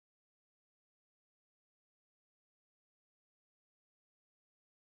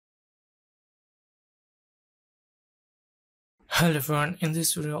Hello everyone, in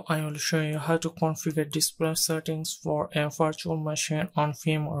this video I will show you how to configure display settings for a virtual machine on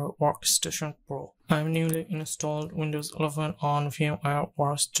VMware Workstation Pro. I've newly installed Windows 11 on VMware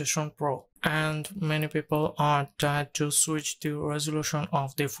Workstation Pro, and many people are trying to switch the resolution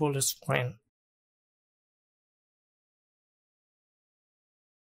of the full screen.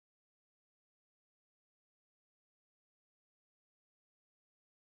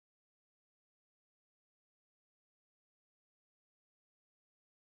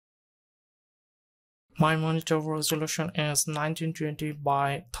 My monitor resolution is 1920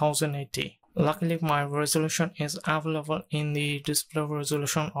 by 1080. Luckily, my resolution is available in the display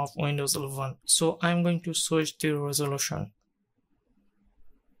resolution of Windows 11, so I'm going to switch the resolution.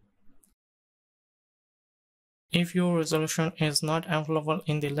 If your resolution is not available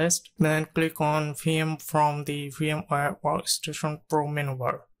in the list, then click on VM from the VMware Workstation Pro menu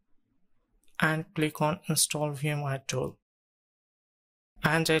bar and click on Install VMware Tool.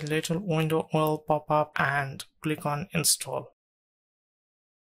 And a little window will pop up and click on Install.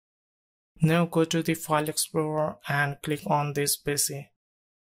 Now go to the File Explorer and click on this PC.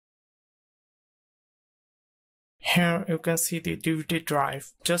 Here you can see the DVD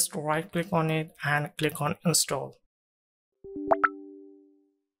drive. Just right click on it and click on Install.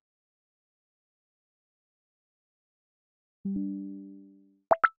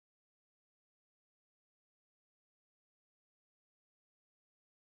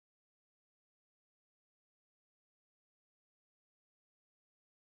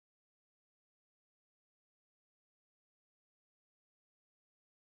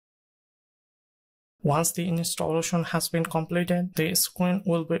 Once the installation has been completed, the screen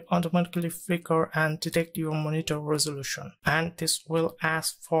will be automatically flicker and detect your monitor resolution, and this will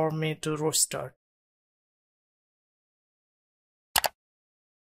ask for me to restart.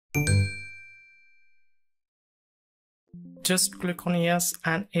 Just click on yes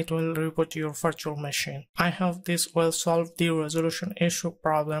and it will reboot your virtual machine. I hope this will solve the resolution issue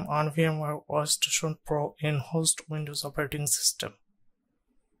problem on VMware Workstation Pro in host Windows operating system.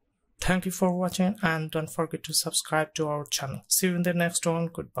 Thank you for watching and don't forget to subscribe to our channel. See you in the next one.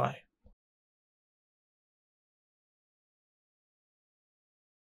 Goodbye.